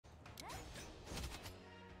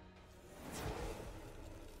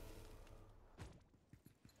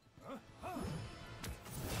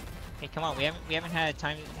Hey, come on, we haven't had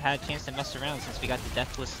a chance to mess around since we got the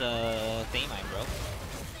deathless Thaymine, bro.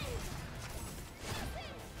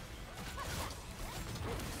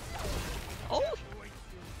 Oh!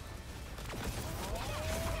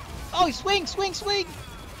 Oh, swing!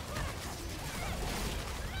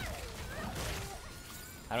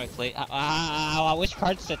 How do I play? Which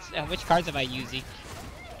cards am I using?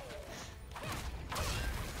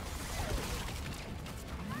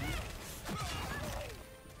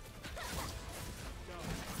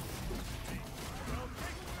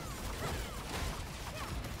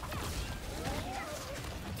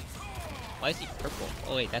 Why is he purple?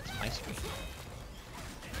 Oh wait, that's my screen.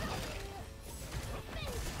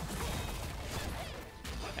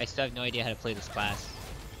 I still have no idea how to play this class.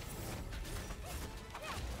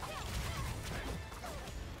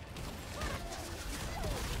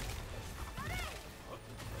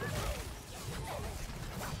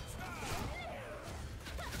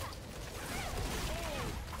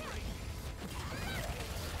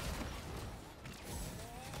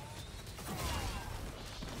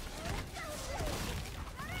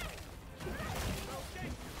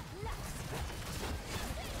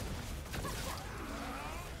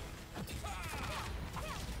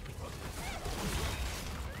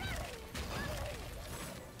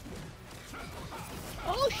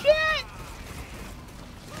 Oh shit!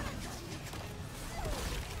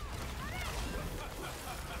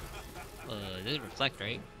 This is reflect,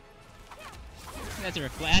 right? That's a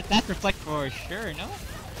reflect. That's reflect for sure, no?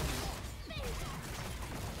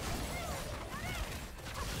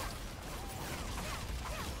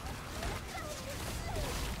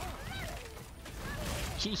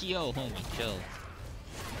 Yo, homie, chill.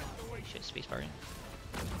 Shit, spacebar in.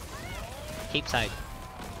 Cape side.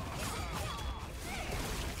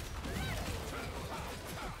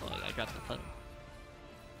 Oh, I dropped the puddle.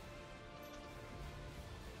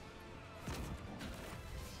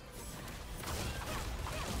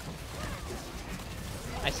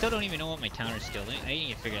 I still don't even know what my counter skill is. I didn't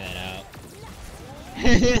even figure that out.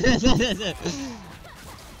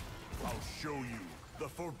 I'll show you the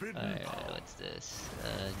forbidden power. What's this?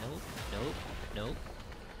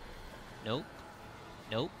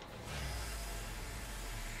 Nope.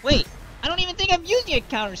 Wait! I don't even think I'm using a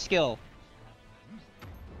counter skill!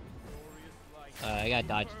 I gotta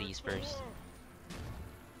dodge these first.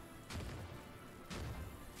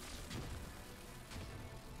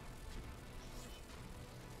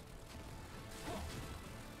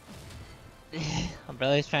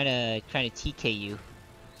 Umbrella's trying to TK you.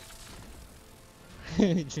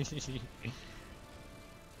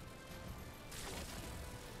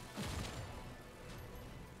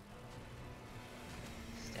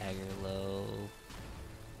 Stagger low.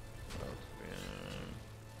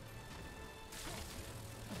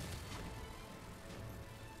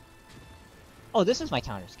 Oh, this is my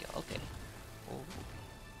counter skill. Okay. Oh.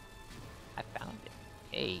 I found it.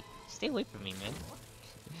 Hey, stay away from me, man.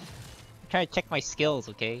 I'm trying to check my skills,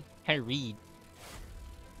 okay? I'm trying to read.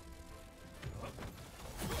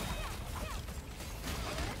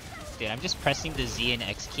 Dude, I'm just pressing the Z and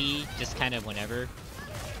X key, just kind of whenever.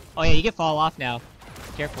 Oh yeah, you can fall off now.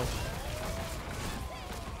 Careful.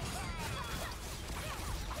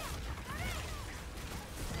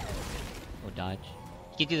 Oh, dodge.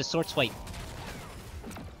 You can do the sword swipe.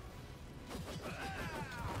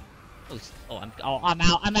 I'm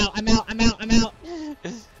out.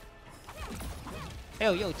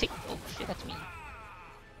 Yo, take. Oh shit, that's me.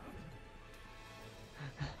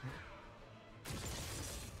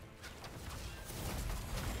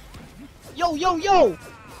 Yo!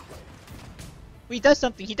 He does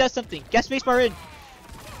something. Get spacebar in.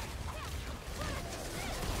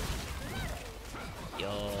 Yo.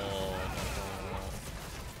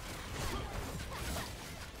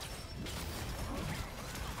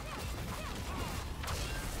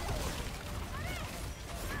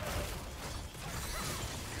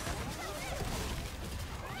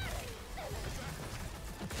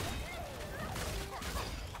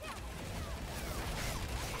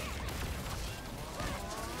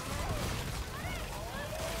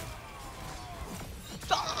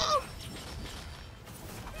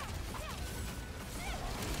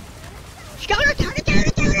 Counter!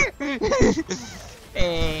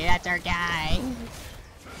 Hey, that's our guy.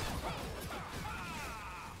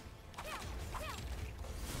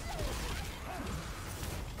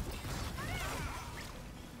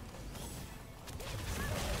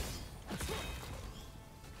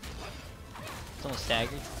 Someone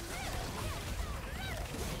staggered.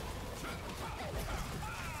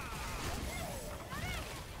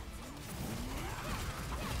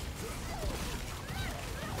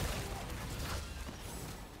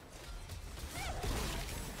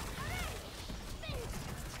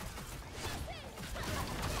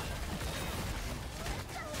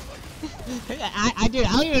 Dude, I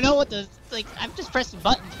don't even know what the, like, I'm just pressing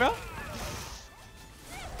buttons, bro.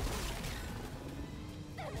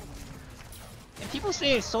 And people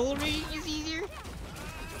say solo rating is easier.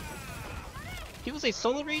 People say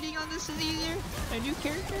solo rating on this is easier. A new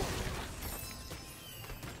character.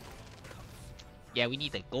 Yeah, we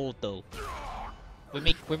need the gold though.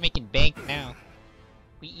 We're making bank now.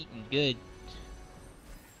 We eating good.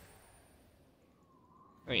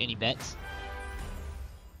 Or any bets?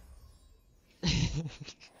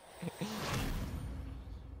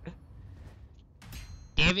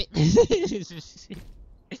 Damn it!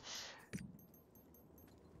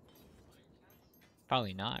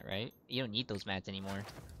 Probably not, right? You don't need those mats anymore.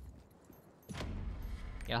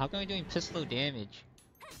 Yeah, how come I'm doing pistol damage?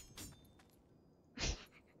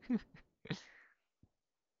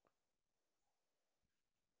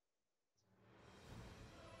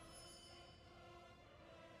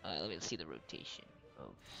 Let me see the rotation.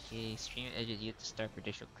 Okay, stream edges you have to start for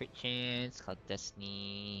additional crit chance. Called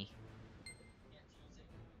Destiny.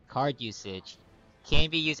 Card usage. Can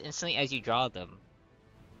be used instantly as you draw them.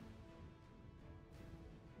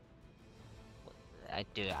 I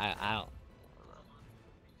don't.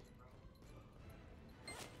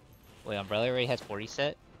 Wait, Umbrella already has 40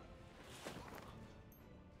 set?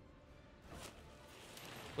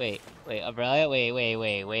 Wait, Umbrella?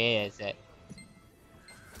 Wait a sec.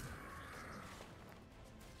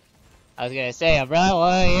 I was gonna say, Umbrella,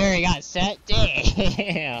 well, you already got set?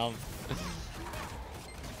 Damn!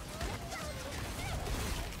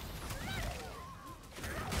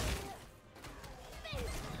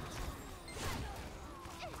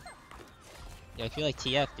 Yeah, I feel like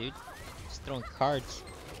TF, dude. Just throwing cards.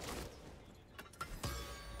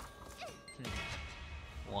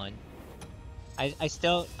 One. I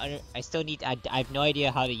still need. I have no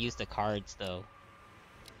idea how to use the cards though.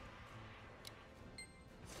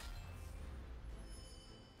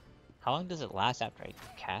 How long does it last after I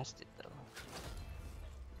cast it though?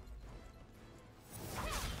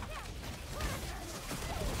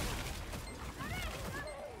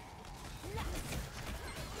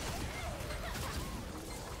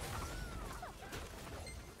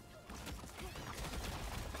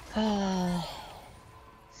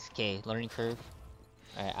 Okay, learning curve.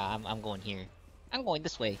 Alright, I'm going here. I'm going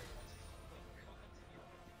this way.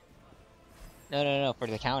 No, for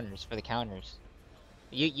the counters, we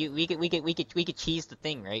could cheese the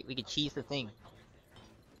thing, right? We could cheese the thing.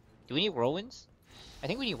 Do we need whirlwinds? I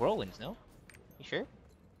think we need whirlwinds, no? You sure?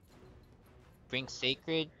 Bring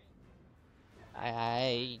sacred.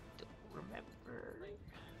 I don't remember.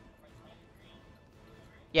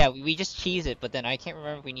 Yeah, we just cheese it, but then I can't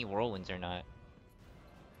remember if we need whirlwinds or not.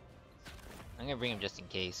 I'm gonna bring them just in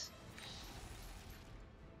case.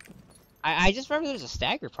 I just remember there's a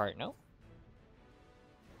stagger part, no?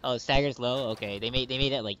 Oh, stagger's low? Okay, they made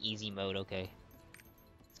it like easy mode, okay.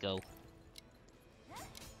 Let's go.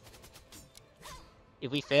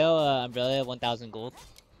 If we fail, Umbrella, 1,000 gold.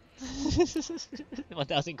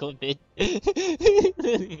 1,000 gold bid.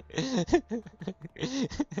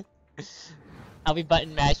 I'll be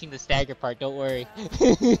button mashing the stagger part, don't worry.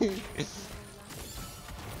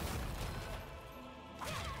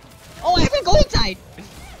 Oh, I haven't go inside!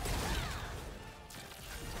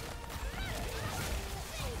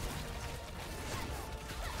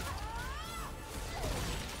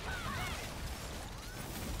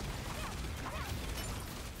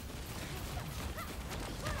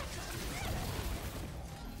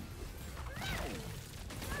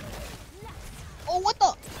 Oh, what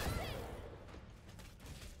the?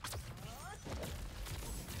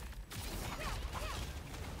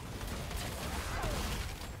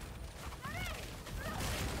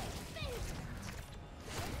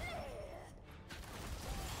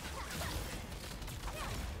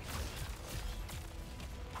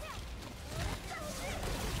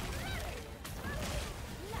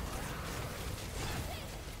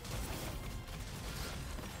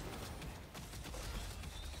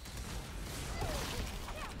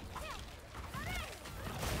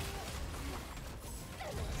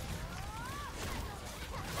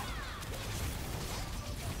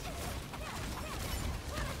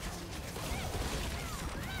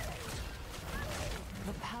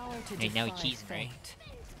 Hey, now he cheesing, right?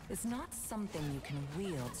 It's not something you can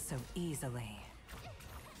wield so easily.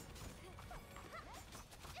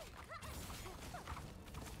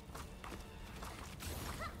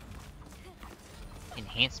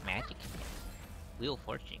 Enhanced magic. Wheel of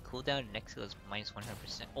Fortune. Cooldown next goes minus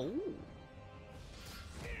 100%. Oh!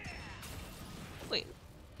 Wait,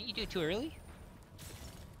 didn't you do it too early?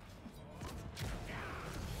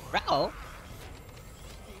 Rattle?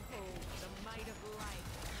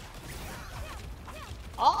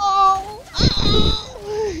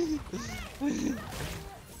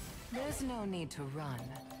 no need to run.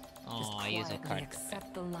 Oh, I use a card.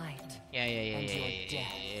 Accept the light. Yeah. And your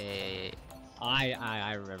death.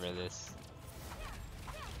 I remember this.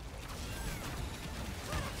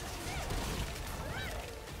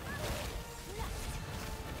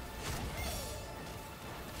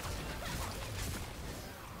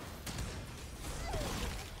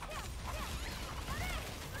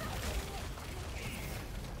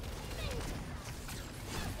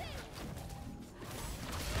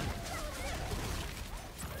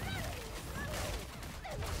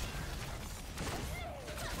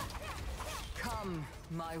 Come,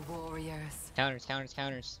 my warriors. Counters.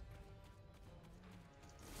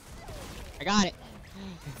 I got it.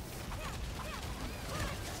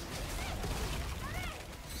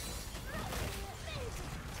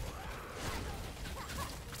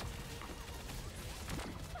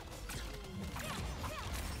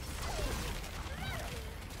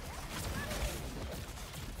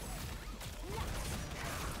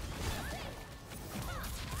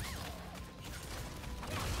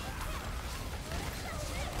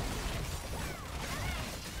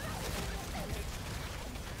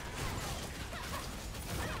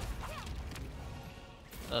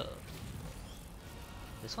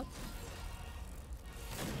 This one?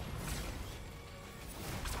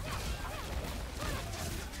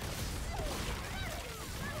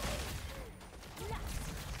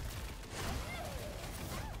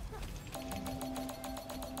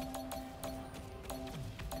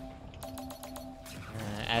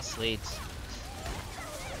 S leads.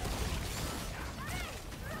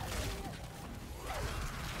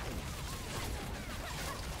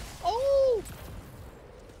 Oh!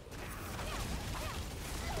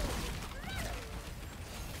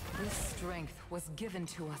 This strength was given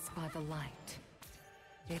to us by the light.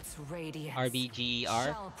 Its radiance RBGR.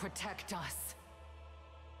 shall protect us.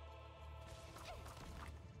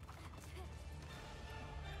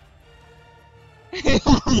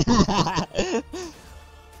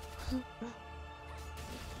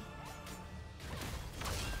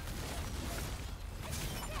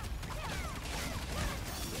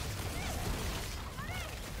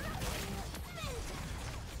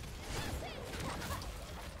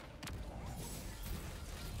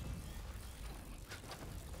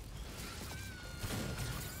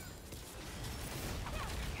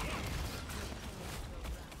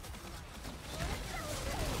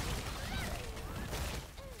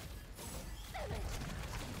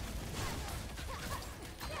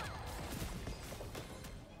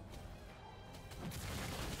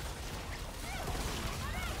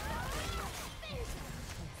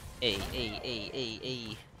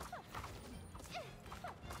 Ay.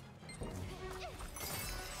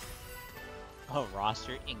 Oh,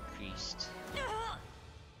 roster increased.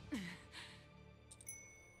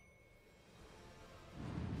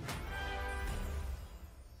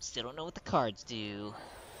 Still don't know what the cards do.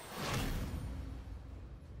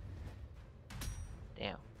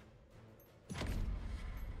 Damn.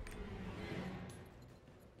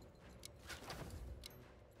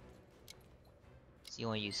 So you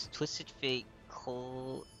want to use Twisted Fate,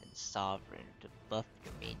 Cold, and Sovereign to buff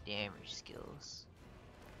your main damage skills.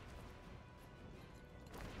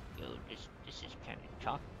 Yo, this is kind of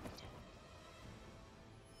chocolate.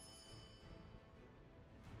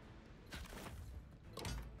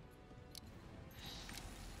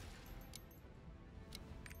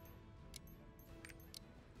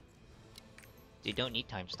 They don't need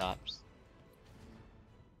time stops.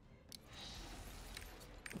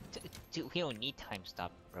 Dude, we don't need time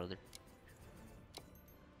stop, brother.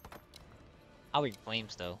 I'll bring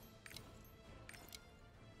flames though.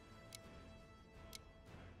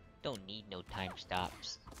 Don't need no time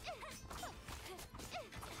stops.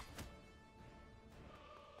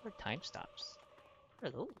 What are time stops? What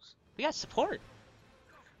are those? We got support!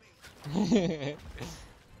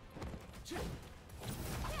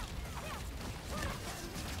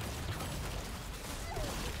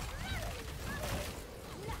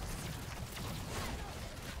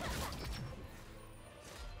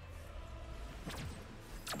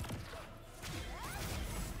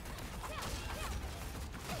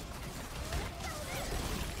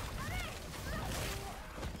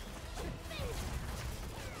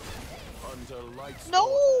 Under lights.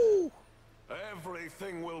 No!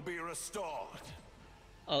 Everything will be restored.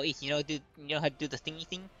 Oh, Ethan, you know how to do the thingy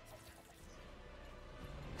thing?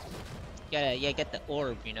 Yeah, get the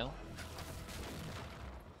orb, you know?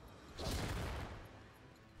 I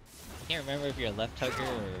can't remember if you're a left hugger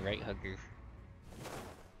or a right hugger.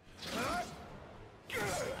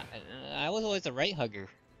 I was always a right hugger.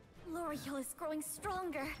 L'Oreal is growing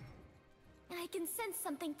stronger. And I can sense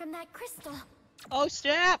something from that crystal. Oh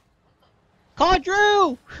snap! Call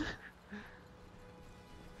Drew!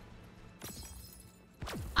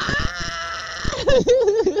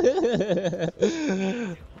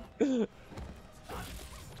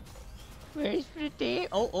 Where's the day?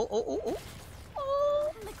 Oh, oh, oh, oh, oh.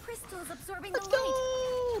 Oh, The crystal is absorbing let's the light.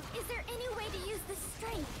 go! Is there any way to use this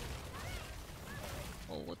strength?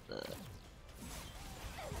 Oh, what the?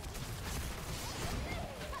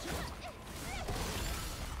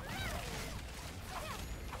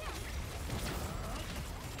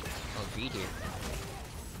 Oh, read here.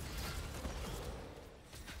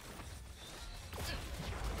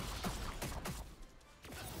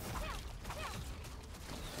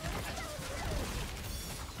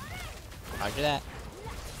 Roger that.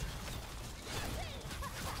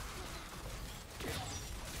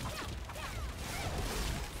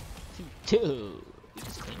 Two. We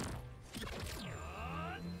just clean.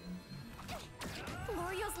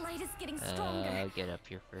 Lorio's light is getting stronger. I'll get up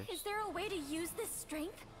here first. Is there a way to use this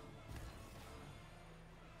strength?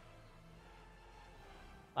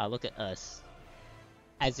 Wow, look at us.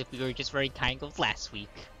 As if we were just very Kayangel last week.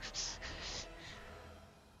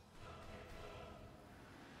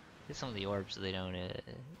 Get some of the orbs so they don't,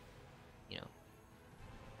 you know,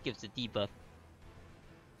 gives a debuff.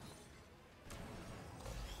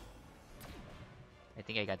 I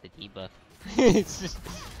think I got the debuff. It's just...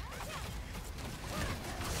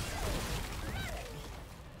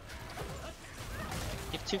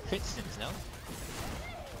 Give 2 crit stims, no?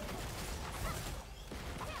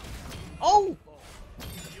 Oh!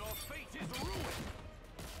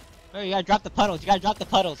 Oh, you gotta drop the puddles. You gotta drop the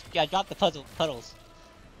puddles. You gotta drop the puddles.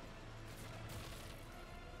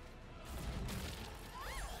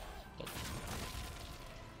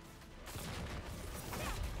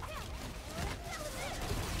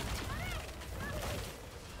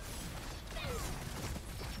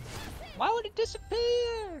 Why would it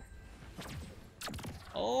disappear?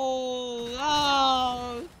 Oh,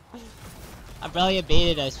 no! Umbrella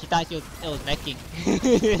baited us. She thought it was meching.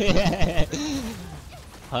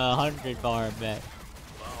 100 bar mech.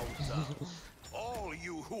 All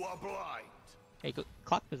you who are blind. Hey, go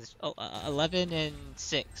clock position. Oh, 11 and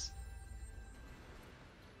 6.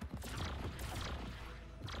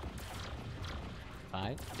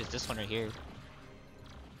 Five. There's this one right here.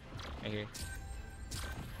 Right here.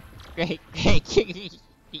 Great, great.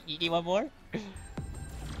 You need one more?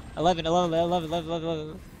 11. No,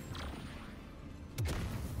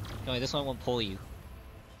 wait, this one won't pull you.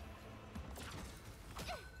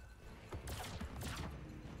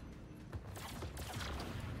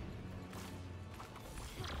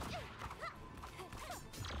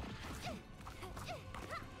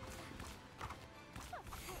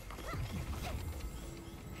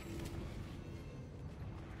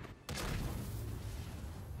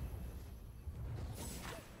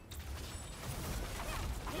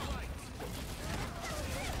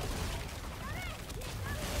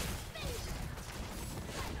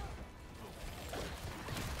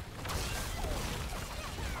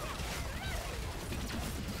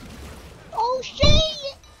 Oh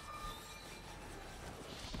shit!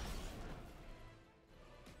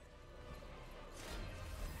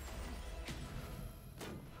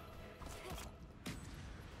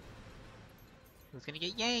 Who's gonna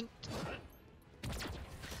get yanked?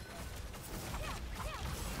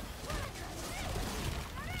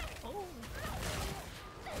 Oh.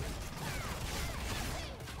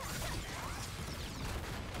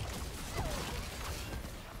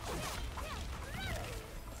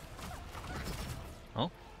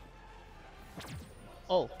 Oh.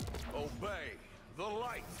 Oh. Obey the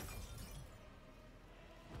light.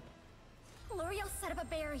 Lorio set up a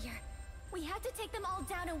barrier. We had to take them all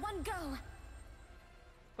down in one go.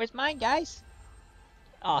 Where's mine, guys?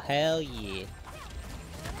 Oh, hell yeah.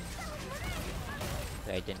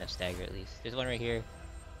 Okay, I didn't have stagger at least. There's one right here.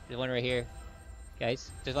 There's one right here. Guys,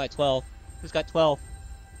 there's like 12. Who's got 12?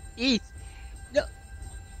 Eat! No!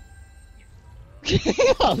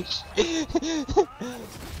 Oh, shit.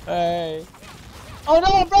 Alright. Oh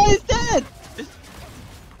no, bro, he's dead!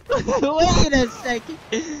 Wait a second.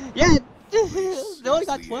 Yeah, they only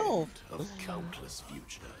got 12. Of countless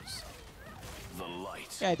futures. The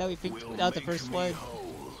light. Yeah, I thought we picked out the first one.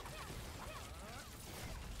 Whole.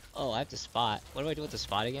 Oh, I have to spot. What do I do with the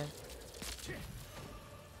spot again?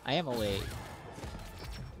 I am away.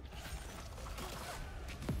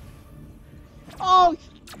 Oh!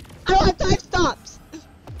 I don't have time stops!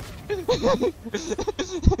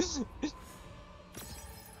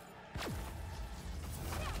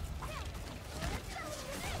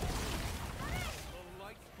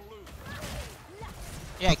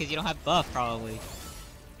 Yeah, because you don't have buff, probably.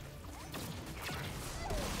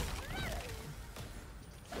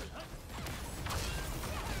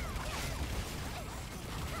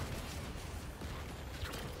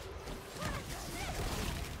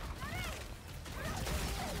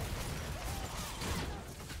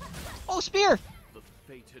 spear! The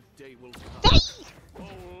fated day will come. Die! Oh,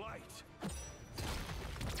 light!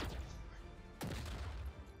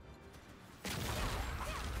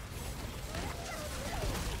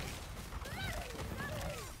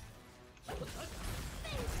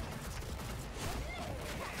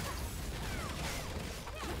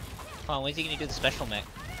 Come on, when's he gonna do the special mech?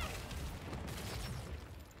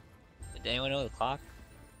 Did anyone know the clock?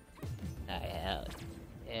 Yeah.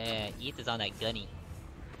 Yeah, ETH is on that gunny.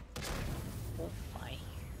 Oh my.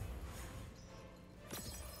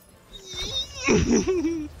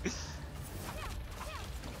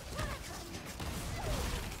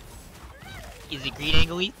 Is it green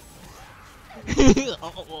angle ETH?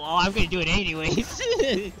 Oh, well, I'm gonna do it anyways.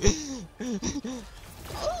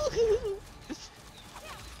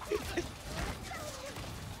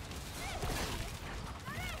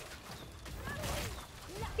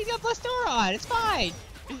 He's got plus door on, it's fine!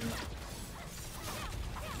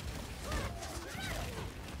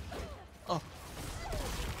 Oh.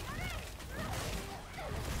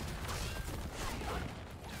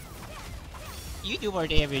 You do more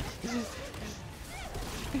damage.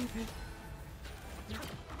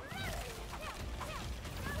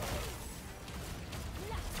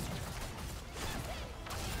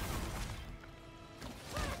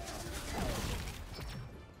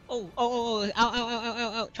 Oh,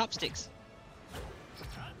 ow, chopsticks.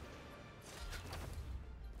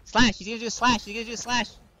 Slash, he's gonna do a slash, he's gonna do a slash.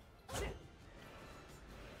 Oh,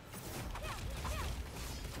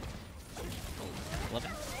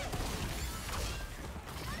 11.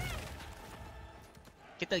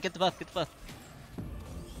 Get the buff, get the buff.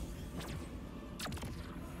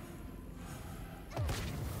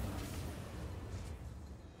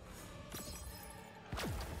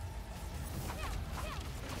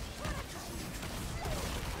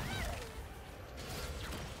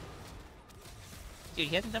 Dude,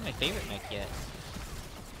 he hasn't done my favorite mech yet.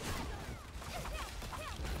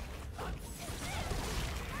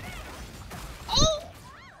 Oh!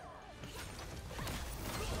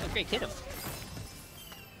 Oh, great, hit him.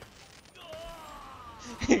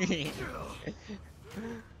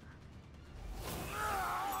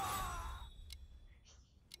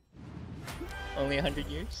 Only 100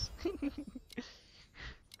 years?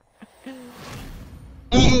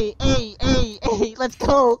 Hey, let's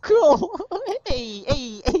go, cool! Hey.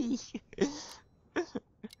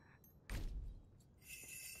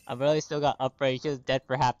 I've really still got upright, she's dead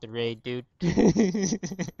for half the raid, dude.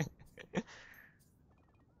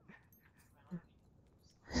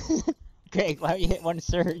 Greg, why don't you hit one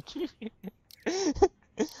surge?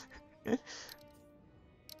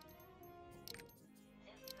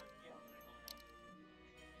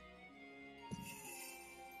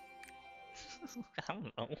 I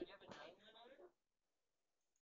don't know.